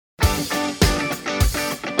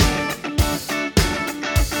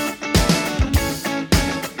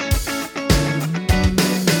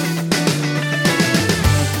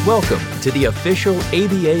Welcome to the official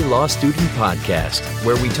ABA Law Student Podcast,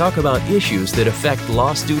 where we talk about issues that affect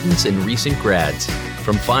law students and recent grads.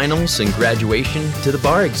 From finals and graduation to the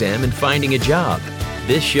bar exam and finding a job,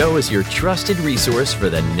 this show is your trusted resource for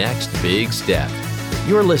the next big step.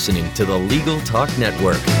 You're listening to the Legal Talk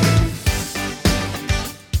Network.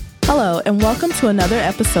 Hello, and welcome to another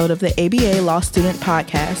episode of the ABA Law Student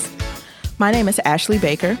Podcast. My name is Ashley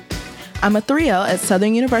Baker. I'm a 3L at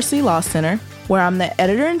Southern University Law Center, where I'm the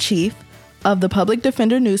editor-in-chief of the Public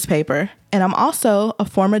Defender newspaper, and I'm also a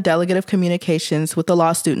former delegate of communications with the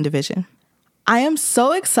Law Student Division. I am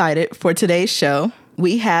so excited for today's show.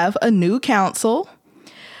 We have a new council.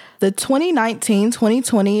 The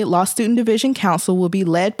 2019-2020 Law Student Division Council will be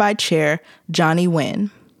led by Chair Johnny Nguyen.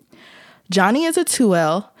 Johnny is a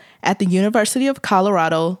 2L at the University of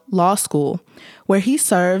Colorado Law School, where he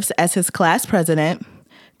serves as his class president,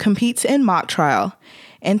 competes in mock trial,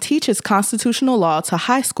 and teaches constitutional law to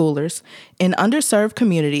high schoolers in underserved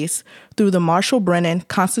communities through the Marshall Brennan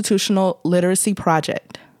Constitutional Literacy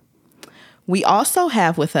Project. We also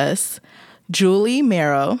have with us Julie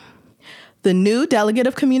Merrow, the new delegate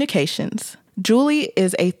of communications. Julie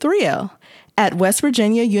is a 3L at West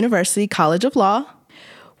Virginia University College of Law,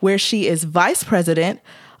 where she is vice president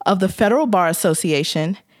of the Federal Bar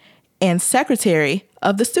Association and secretary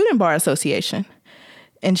of the Student Bar Association.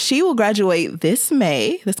 And she will graduate this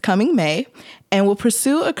coming May, and will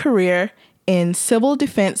pursue a career in civil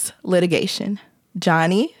defense litigation.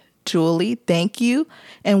 Johnny, Julie, thank you,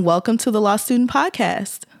 and welcome to the Law Student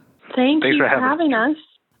Podcast. Thanks you for having us.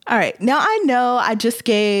 All right. Now, I know I just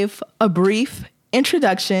gave a brief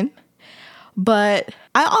introduction, but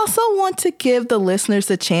I also want to give the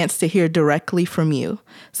listeners a chance to hear directly from you.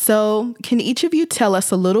 So can each of you tell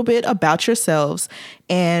us a little bit about yourselves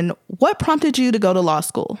and what prompted you to go to law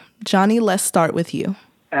school? Johnny, let's start with you.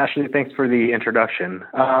 Ashley, thanks for the introduction.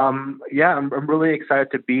 I'm really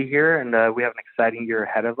excited to be here, and we have an exciting year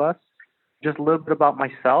ahead of us. Just a little bit about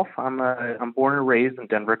myself. I'm born and raised in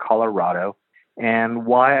Denver, Colorado, and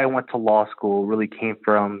why I went to law school really came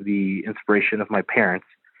from the inspiration of my parents.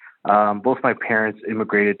 Both my parents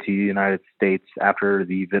immigrated to the United States after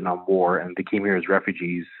the Vietnam War, and they came here as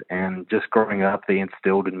refugees. And just growing up, they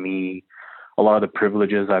instilled in me a lot of the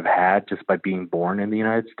privileges I've had just by being born in the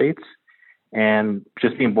United States. And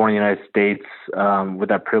just being born in the United States, with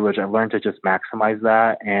that privilege, I learned to just maximize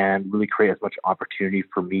that and really create as much opportunity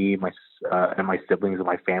for me, and my siblings and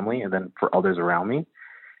my family, and then for others around me.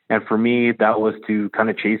 And for me, that was to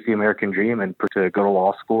kind of chase the American dream and to go to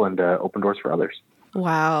law school and open doors for others.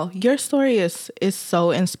 Wow. Your story is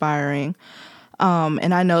so inspiring.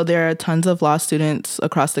 And I know there are tons of law students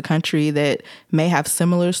across the country that may have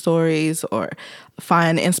similar stories or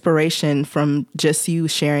find inspiration from just you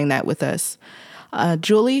sharing that with us.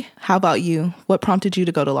 Julie, how about you? What prompted you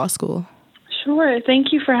to go to law school? Sure.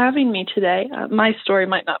 Thank you for having me today. My story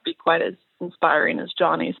might not be quite as inspiring as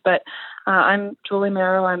Johnny's, but I'm Julie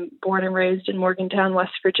Merrow. I'm born and raised in Morgantown,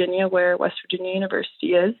 West Virginia, where West Virginia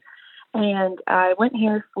University is. And I went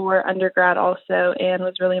here for undergrad also and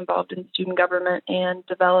was really involved in student government and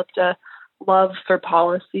developed a love for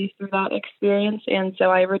policy through that experience. And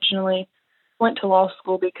so I originally went to law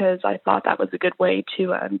school because I thought that was a good way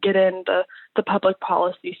to get in the public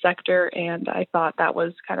policy sector. And I thought that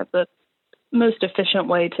was kind of the most efficient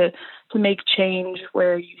way to make change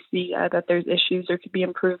where you see that there's issues or could be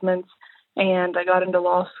improvements. And I got into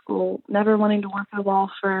law school never wanting to work at a law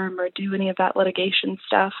firm or do any of that litigation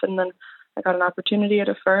stuff. And then I got an opportunity at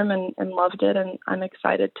a firm and loved it. And I'm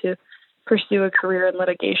excited to pursue a career in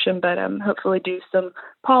litigation, but hopefully do some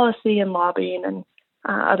policy and lobbying and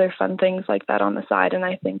other fun things like that on the side. And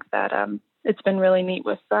I think that it's been really neat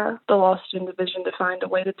with the Law Student Division to find a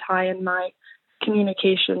way to tie in my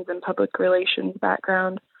communications and public relations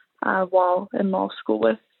background while in law school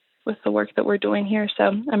with the work that we're doing here.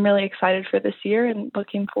 So I'm really excited for this year and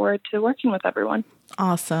looking forward to working with everyone.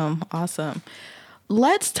 Awesome.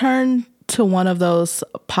 Let's turn to one of those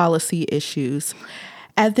policy issues.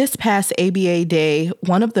 At this past ABA Day,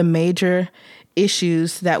 one of the major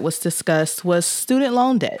issues that was discussed was student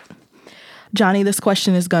loan debt. Johnny, this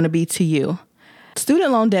question is going to be to you.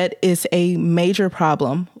 Student loan debt is a major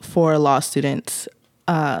problem for law students.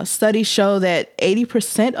 Studies show that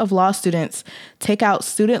 80% of law students take out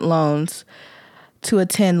student loans to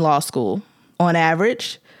attend law school. On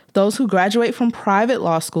average, those who graduate from private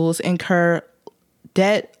law schools incur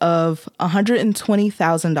debt of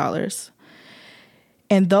 $120,000.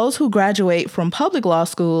 And those who graduate from public law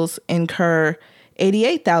schools incur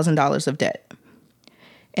 $88,000 of debt.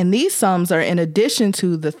 And these sums are in addition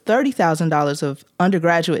to the $30,000 of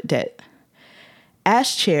undergraduate debt.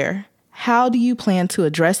 As chair, How do you plan to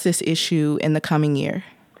address this issue in the coming year?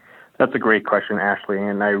 That's a great question, Ashley,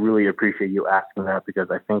 and I really appreciate you asking that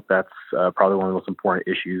because I think that's probably one of the most important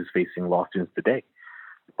issues facing law students today.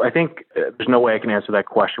 I think there's no way I can answer that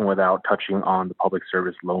question without touching on the Public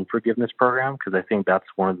Service Loan Forgiveness Program because I think that's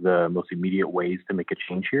one of the most immediate ways to make a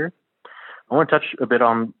change here. I want to touch a bit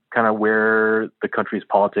on kind of where the country's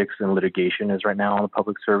politics and litigation is right now on the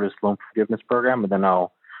Public Service Loan Forgiveness Program, and then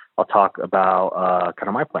I'll talk about kind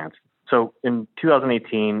of my plans. So in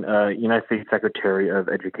 2018, United States Secretary of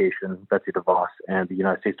Education, Betsy DeVos, and the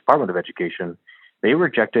United States Department of Education, they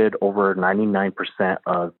rejected over 99%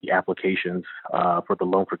 of the applications for the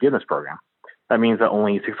loan forgiveness program. That means that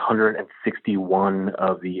only 661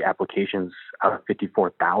 of the applications out of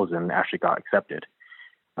 54,000 actually got accepted.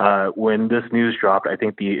 When this news dropped, I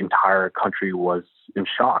think the entire country was in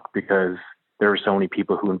shock because there were so many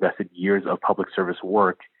people who invested years of public service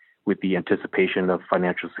work with the anticipation of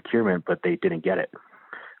financial securement, but they didn't get it.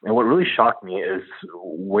 And what really shocked me is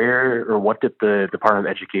what did the Department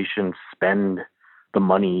of Education spend the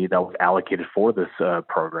money that was allocated for this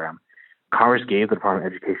program? Congress gave the Department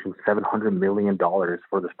of Education $700 million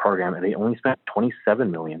for this program, and they only spent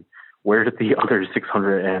 $27 million. Where did the other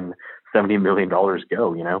 $670 million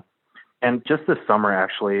go, And just this summer,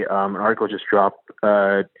 actually, an article just dropped.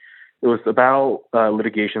 It was about a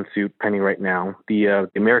litigation suit pending right now. The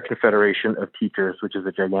American Federation of Teachers, which is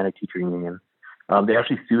a gigantic teacher union, they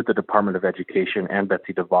actually sued the Department of Education and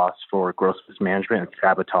Betsy DeVos for gross mismanagement and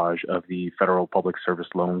sabotage of the Federal Public Service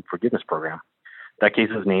Loan Forgiveness Program. That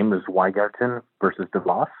case's name is Weigarten versus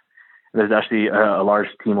DeVos. And there's actually a large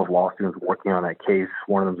team of law students working on that case.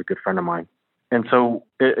 One of them is a good friend of mine. And so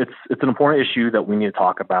it's an important issue that we need to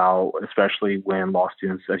talk about, especially when law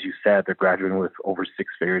students, as you said, they're graduating with over 6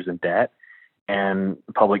 figures in debt. And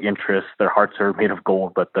public interest, their hearts are made of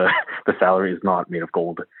gold, but the salary is not made of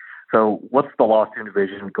gold. So what's the law student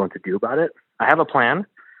division going to do about it? I have a plan,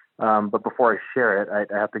 but before I share it,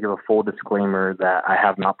 I have to give a full disclaimer that I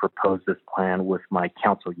have not proposed this plan with my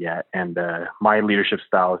counsel yet. And my leadership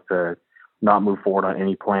style is to not move forward on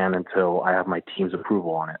any plan until I have my team's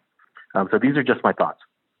approval on it. So these are just my thoughts.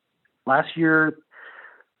 Last year,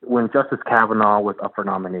 when Justice Kavanaugh was up for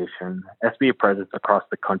nomination, SBA presidents across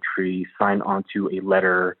the country signed onto a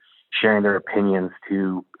letter sharing their opinions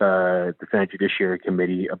to the Senate Judiciary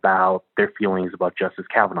Committee about their feelings about Justice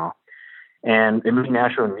Kavanaugh. And it made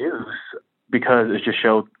national news because it just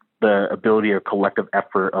showed the ability of collective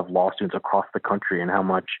effort of law students across the country and how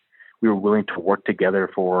much we were willing to work together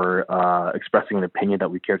for expressing an opinion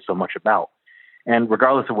that we cared so much about. And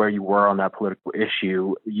regardless of where you were on that political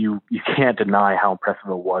issue, you can't deny how impressive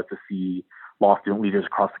it was to see law student leaders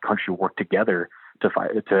across the country work together to fight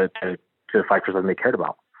for something they cared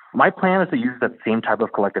about. My plan is to use that same type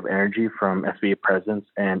of collective energy from SBA presidents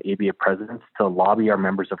and ABA presidents to lobby our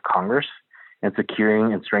members of Congress in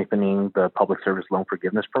securing and strengthening the Public Service Loan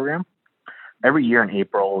Forgiveness Program. Every year in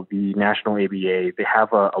April, the National ABA, they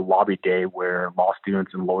have a lobby day where law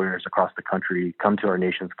students and lawyers across the country come to our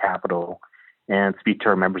nation's capital and speak to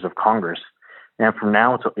our members of Congress. And from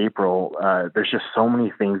now until April, there's just so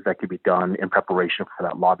many things that could be done in preparation for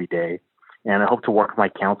that lobby day. And I hope to work with my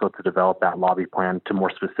counsel to develop that lobby plan to more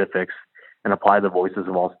specifics and apply the voices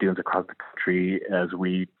of all students across the country as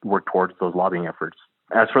we work towards those lobbying efforts.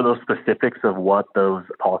 As for those specifics of what those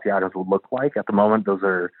policy items will look like, at the moment, those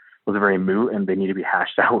are very moot and they need to be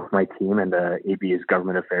hashed out with my team and the ABA's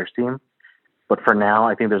government affairs team. But for now,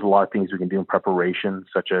 I think there's a lot of things we can do in preparation,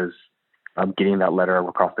 such as getting that letter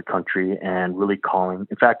across the country and really calling.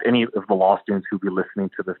 In fact, any of the law students who be listening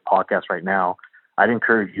to this podcast right now, I'd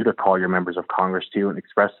encourage you to call your members of Congress too and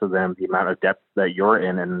express to them the amount of debt that you're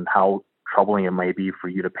in and how troubling it may be for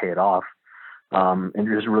you to pay it off. And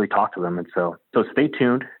just really talk to them. And so stay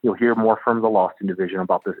tuned. You'll hear more from the Law Student Division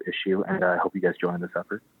about this issue, and I hope you guys join this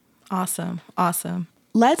effort. Awesome.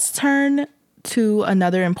 Let's turn to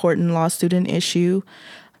another important law student issue.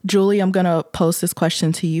 Julie, I'm going to pose this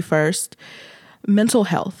question to you first. Mental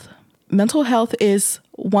health. Mental health is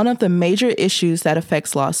one of the major issues that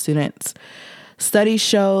affects law students. Studies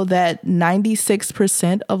show that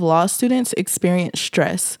 96% of law students experience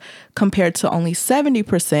stress, compared to only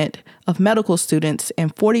 70% of medical students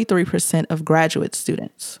and 43% of graduate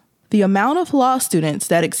students. The amount of law students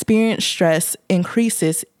that experience stress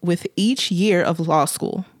increases with each year of law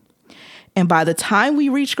school. And by the time we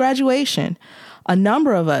reach graduation, a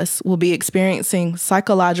number of us will be experiencing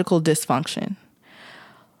psychological dysfunction.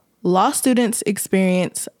 Law students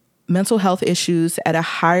experience mental health issues at a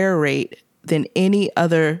higher rate than any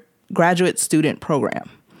other graduate student program.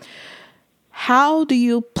 How do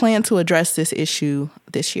you plan to address this issue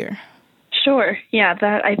this year? Sure. Yeah,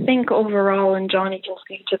 that I think overall, and Johnny can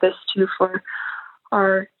speak to this too, for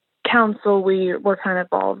our council, we're kind of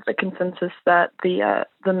all of the consensus that the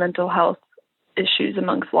mental health issues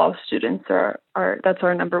amongst law students are that's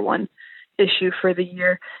our number one issue for the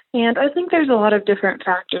year. And I think there's a lot of different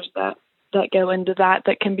factors that go into that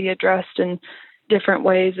can be addressed in different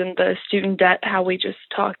ways. And the student debt, how we just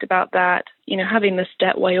talked about that, having this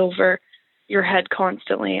debt way over your head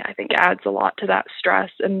constantly, I think adds a lot to that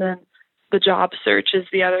stress. And then the job search is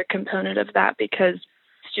the other component of that, because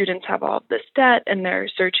students have all of this debt and they're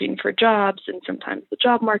searching for jobs, and sometimes the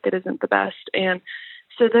job market isn't the best. And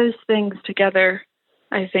so those things together,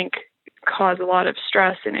 I think, cause a lot of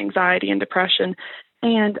stress and anxiety and depression.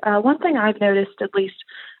 And one thing I've noticed, at least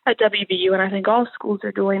at WVU, and I think all schools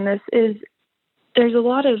are doing this, is there's a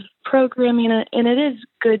lot of programming, and it is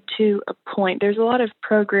good to a point. There's a lot of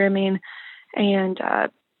programming and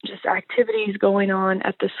just activities going on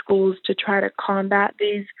at the schools to try to combat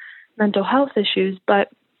these mental health issues. But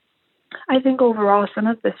I think overall some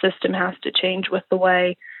of the system has to change with the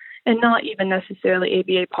way, and not even necessarily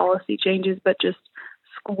ABA policy changes, but just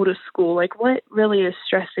school to school. Like, what really is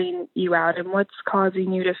stressing you out, and what's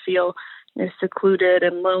causing you to feel secluded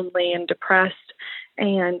and lonely and depressed?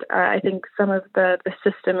 And I think some of the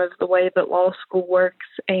system of the way that law school works,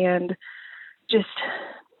 and just,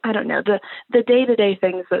 I don't know, the day-to-day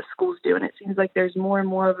things that schools do. And it seems like there's more and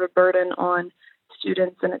more of a burden on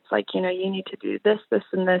students. And it's like, you need to do this, this,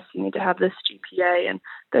 and this. You need to have this GPA and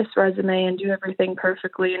this resume and do everything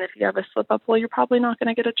perfectly. And if you have a slip up, well, you're probably not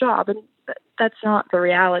going to get a job. And that's not the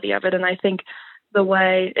reality of it. And I think the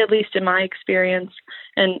way, at least in my experience,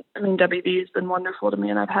 and I mean, WVU has been wonderful to me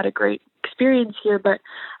and I've had a great experience here, but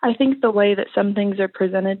I think the way that some things are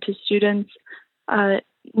presented to students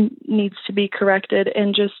needs to be corrected.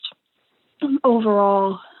 And just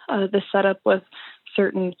overall, the setup with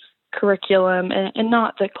certain curriculum, and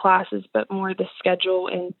not the classes, but more the schedule.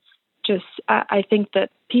 And just, I think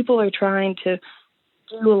that people are trying to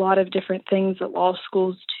do a lot of different things at law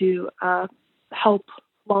schools to help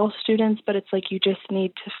law students, but it's like you just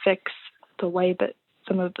need to fix the way that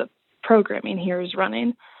some of the programming here is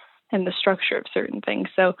running and the structure of certain things.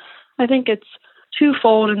 So I think it's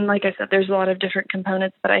twofold. And like I said, there's a lot of different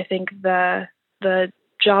components, but I think the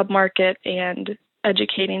job market and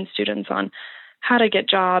educating students on how to get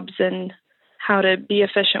jobs and how to be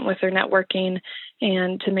efficient with their networking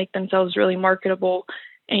and to make themselves really marketable,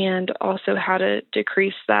 and also how to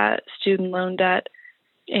decrease that student loan debt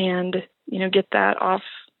and, get that off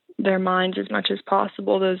their minds as much as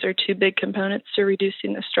possible. Those are two big components to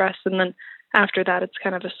reducing the stress. And then after that, it's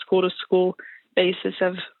kind of a school to school basis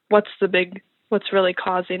of what's really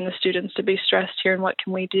causing the students to be stressed here, and what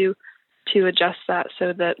can we do to adjust that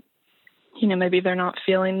so that, maybe they're not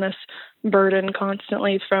feeling this burden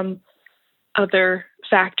constantly from other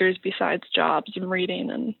factors besides jobs and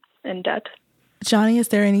reading and debt. Johnny, is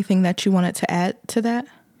there anything that you wanted to add to that?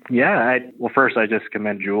 Yeah. First, I just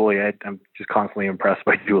commend Julie. I'm just constantly impressed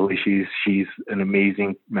by Julie. She's an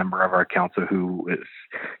amazing member of our council who is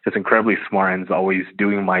just incredibly smart and is always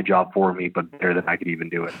doing my job for me, but better than I could even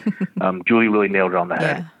do it. Julie really nailed it on the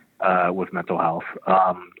head with mental health.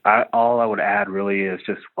 All I would add really is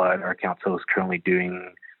just what our council is currently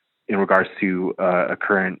doing in regards to a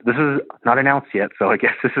current. This is not announced yet, so I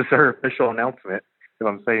guess this is our official announcement. If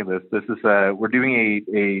I'm saying this is we're doing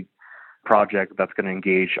a project that's going to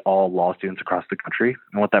engage all law students across the country.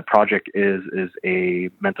 And what that project is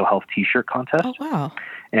a mental health t-shirt contest. Oh, wow.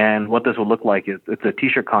 And what this would look like is it's a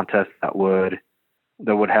t-shirt contest that would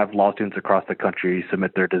have law students across the country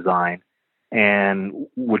submit their design. And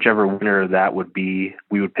whichever winner that would be,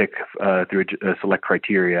 we would pick through a select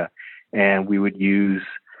criteria. And we would use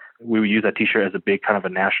that t-shirt as a big kind of a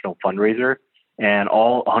national fundraiser. And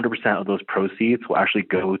all 100% of those proceeds will actually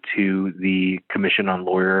go to the Commission on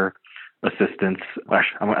Lawyer Assistance. I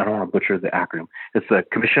don't want to butcher the acronym. It's the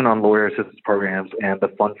Commission on Lawyer Assistance Programs and the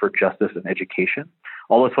Fund for Justice and Education.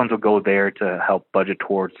 All those funds will go there to help budget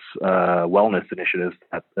towards wellness initiatives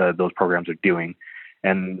that those programs are doing.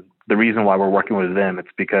 And the reason why we're working with them, it's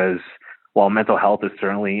because while mental health is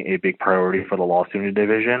certainly a big priority for the law student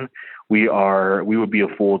division, we would be a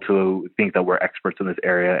fool to think that we're experts in this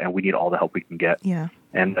area and we need all the help we can get. Yeah.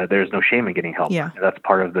 And there's no shame in getting help. Yeah. And that's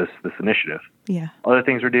part of this initiative. Yeah. Other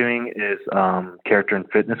things we're doing is character and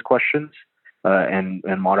fitness questions and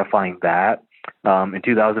modifying that. In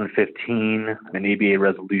 2015, an ABA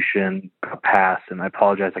resolution passed, and I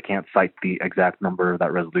apologize, I can't cite the exact number of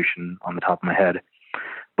that resolution on the top of my head.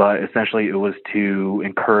 But essentially, it was to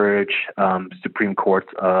encourage Supreme Courts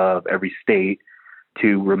of every state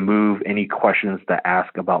to remove any questions that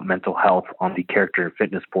ask about mental health on the character and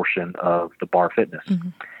fitness portion of the bar fitness. Mm-hmm.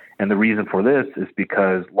 And the reason for this is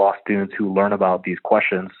because law students who learn about these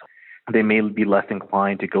questions, they may be less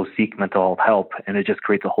inclined to go seek mental health help, and it just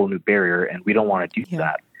creates a whole new barrier, and we don't want to do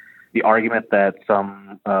that. The argument that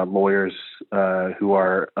some lawyers who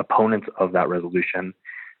are opponents of that resolution,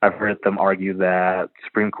 I've heard them argue that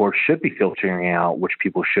Supreme Court should be filtering out which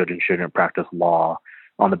people should and shouldn't practice law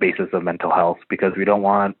on the basis of mental health, because we don't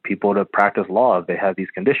want people to practice law if they have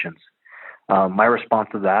these conditions. My response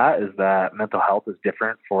to that is that mental health is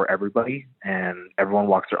different for everybody, and everyone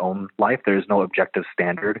walks their own life. There is no objective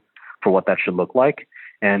standard for what that should look like,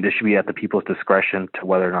 and it should be at the people's discretion to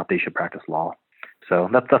whether or not they should practice law. So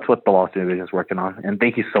that's what the Law Student Division is working on. And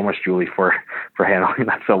thank you so much, Julie, for handling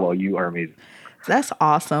that so well. You are amazing. That's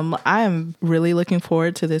awesome. I am really looking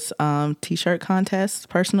forward to this T-shirt contest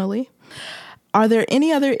personally. Are there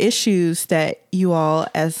any other issues that you all,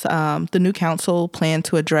 as the new council, plan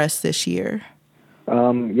to address this year?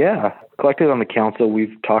 Yeah. Collectively on the council,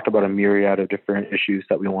 we've talked about a myriad of different issues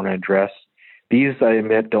that we want to address. These, I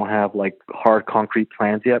admit, don't have hard concrete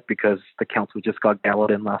plans yet because the council just got gaveled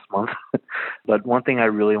in last month. But one thing I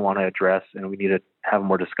really want to address, and we need to have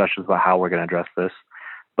more discussions about how we're going to address this,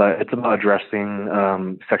 but it's about addressing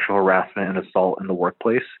sexual harassment and assault in the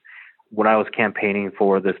workplace. When I was campaigning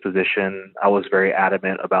for this position, I was very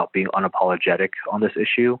adamant about being unapologetic on this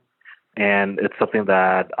issue. And it's something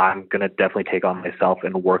that I'm going to definitely take on myself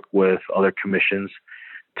and work with other commissions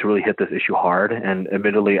to really hit this issue hard. And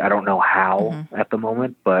admittedly, I don't know how at the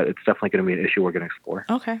moment, but it's definitely going to be an issue we're going to explore.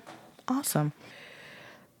 Okay, awesome.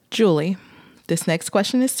 Julie, this next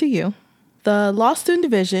question is to you. The Law Student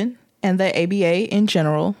Division and the ABA in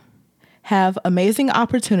general have amazing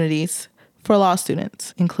opportunities for law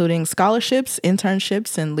students, including scholarships,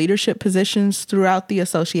 internships, and leadership positions throughout the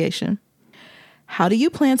association. How do you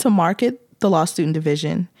plan to market the Law Student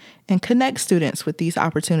Division and connect students with these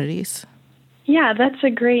opportunities? Yeah, that's a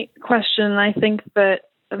great question. I think that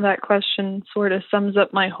question sort of sums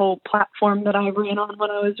up my whole platform that I ran on when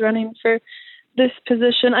I was running for this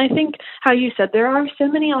position. I think, how you said, there are so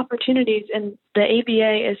many opportunities, and the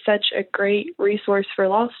ABA is such a great resource for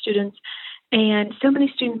law students. And so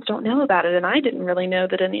many students don't know about it, and I didn't really know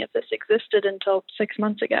that any of this existed until 6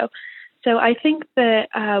 months ago. So I think that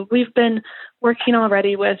we've been working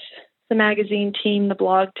already with the magazine team, the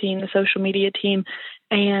blog team, the social media team,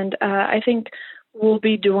 and I think we'll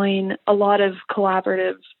be doing a lot of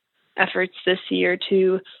collaborative efforts this year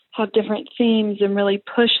to have different themes and really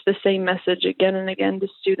push the same message again and again to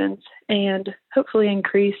students, and hopefully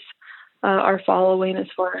increase our following as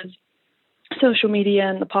far as social media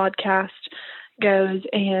and the podcast goes.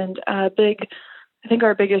 And I think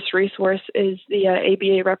our biggest resource is the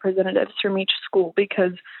ABA representatives from each school,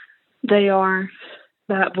 because they are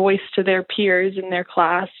that voice to their peers in their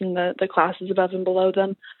class and the classes above and below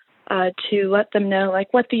them, to let them know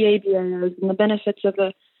what the ABA is and the benefits of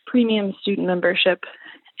a premium student membership.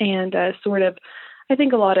 And I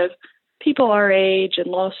think a lot of people our age and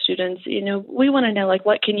law students, we want to know,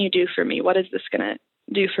 what can you do for me? What is this going to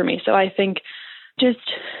do for me? So I think just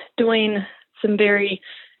doing some very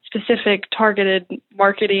specific targeted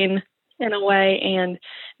marketing in a way, and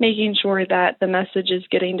making sure that the message is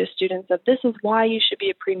getting to students that this is why you should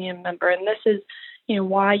be a premium member, and this is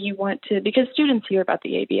why you want to, because students hear about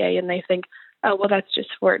the ABA and they think, oh, well, that's just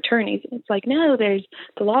for attorneys. It's no, there's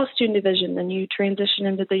the Law Student Division, then you transition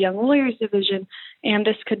into the Young Lawyers Division, and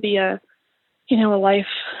this could be a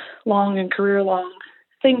lifelong and career-long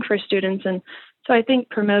thing for students. And so I think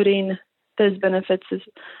promoting those benefits is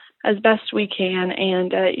as best we can,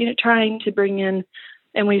 and trying to bring in,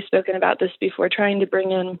 and we've spoken about this before, trying to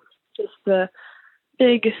bring in just the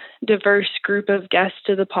big diverse group of guests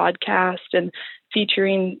to the podcast, and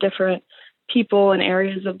featuring different people in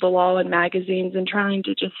areas of the law and magazines, and trying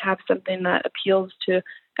to just have something that appeals to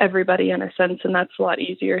everybody in a sense. And that's a lot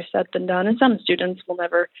easier said than done, and some students will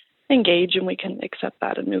never engage, and we can accept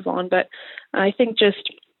that and move on. But I think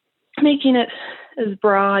just making it as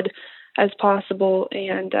broad as possible,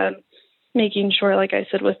 and making sure, like I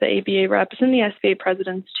said, with the ABA reps and the SBA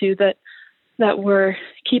presidents too, that we're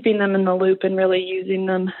keeping them in the loop and really using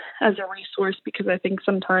them as a resource, because I think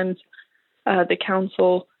sometimes the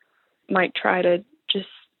council might try to just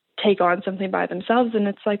take on something by themselves, and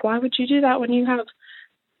it's why would you do that when you have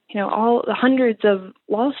all the hundreds of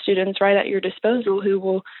law students right at your disposal who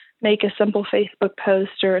will make a simple Facebook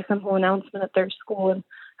post or a simple announcement at their school? And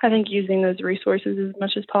I think using those resources as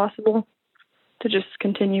much as possible to just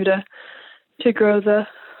continue to grow the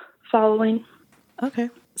following. Okay.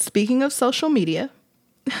 Speaking of social media,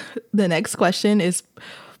 the next question is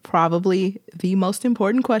probably the most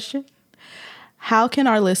important question. How can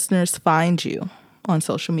our listeners find you on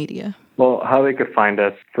social media? Well, how they could find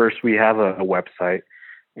us, first, we have a website.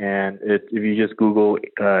 And if you just Google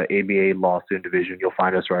ABA Law Student Division, you'll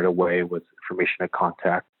find us right away with information and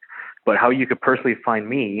contact. But how you could personally find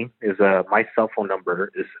me is my cell phone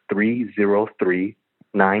number is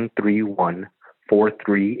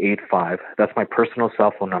 303-931-4385. That's my personal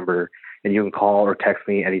cell phone number. And you can call or text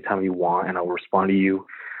me anytime you want, and I'll respond to you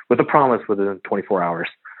with a promise within 24 hours.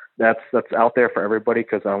 That's out there for everybody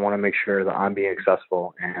because I want to make sure that I'm being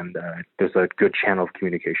accessible and there's a good channel of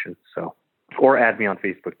communication. So, or add me on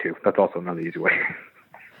Facebook too. That's also another easy way.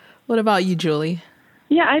 What about you, Julie?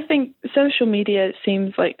 Yeah, I think social media, it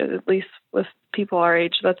seems like, at least with people our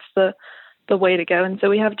age, that's the way to go. And so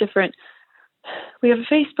we have a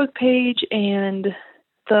Facebook page and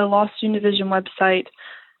the Law Student Division website.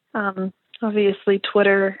 Obviously,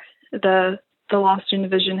 Twitter, the Law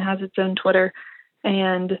Student Division has its own Twitter.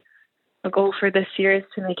 And a goal for this year is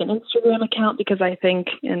to make an Instagram account because I think,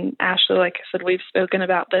 and Ashley, like I said, we've spoken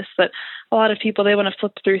about this, that a lot of people, they want to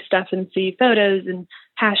flip through stuff and see photos and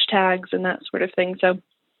hashtags and that sort of thing. So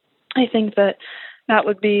I think that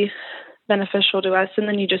would be beneficial to us. And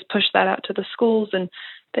then you just push that out to the schools and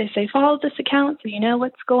they say, follow this account so you know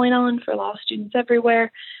what's going on for law students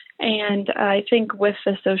everywhere. And I think with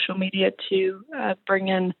the social media to bring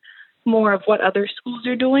in more of what other schools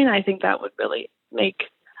are doing, I think that would really make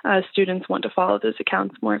students want to follow those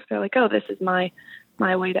accounts more if they're like, oh, this is my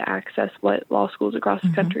way to access what law schools across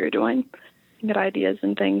the country are doing and get ideas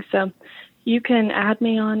and things. So you can add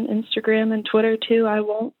me on Instagram and Twitter too. I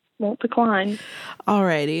won't decline.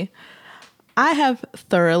 Alrighty. I have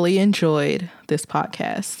thoroughly enjoyed this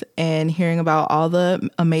podcast and hearing about all the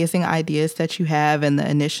amazing ideas that you have and the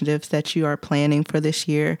initiatives that you are planning for this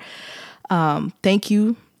year. Thank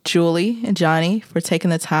you, Julie and Johnny, for taking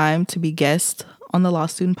the time to be guests on the Law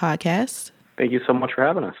Student Podcast. Thank you so much for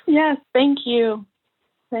having us. Yes, thank you.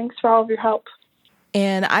 Thanks for all of your help.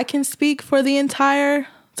 And I can speak for the entire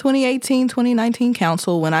 2018-2019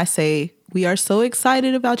 Council when I say we are so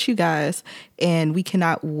excited about you guys, and we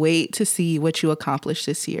cannot wait to see what you accomplish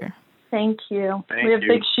this year. Thank you. We have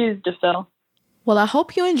big shoes to fill. Well, I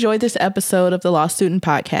hope you enjoyed this episode of the Law Student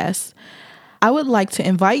Podcast. I would like to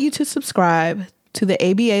invite you to subscribe to the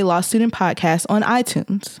ABA Law Student Podcast on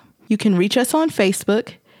iTunes. You can reach us on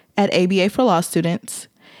Facebook at ABA for Law Students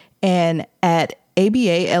and at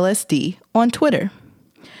ABA LSD on Twitter.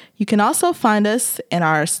 You can also find us and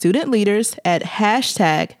our student leaders at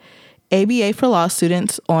hashtag ABA for Law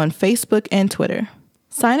Students on Facebook and Twitter.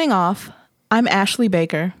 Signing off, I'm Ashley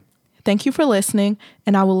Baker. Thank you for listening,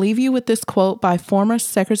 and I will leave you with this quote by former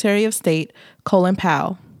Secretary of State Colin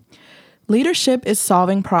Powell. Leadership is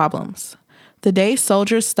solving problems. The day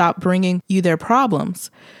soldiers stop bringing you their problems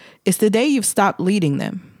is the day you've stopped leading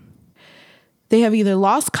them. They have either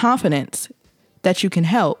lost confidence that you can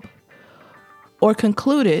help or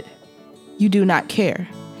concluded you do not care.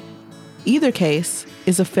 Either case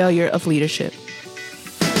is a failure of leadership.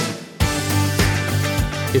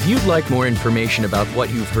 If you'd like more information about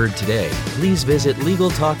what you've heard today, please visit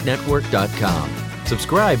LegalTalkNetwork.com.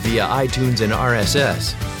 Subscribe via iTunes and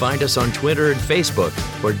RSS. Find us on Twitter and Facebook,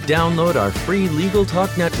 or download our free Legal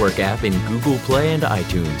Talk Network app in Google Play and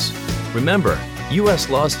iTunes. Remember, U.S.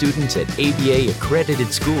 law students at ABA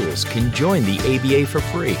accredited schools can join the ABA for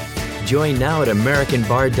free. Join now at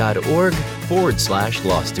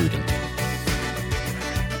AmericanBar.org/law student.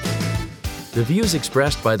 The views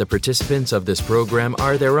expressed by the participants of this program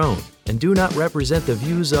are their own and do not represent the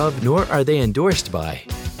views of, nor are they endorsed by,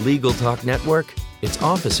 Legal Talk Network, its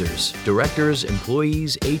officers, directors,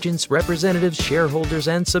 employees, agents, representatives, shareholders,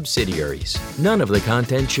 and subsidiaries. None of the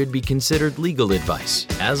content should be considered legal advice.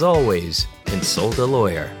 As always, consult a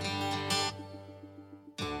lawyer.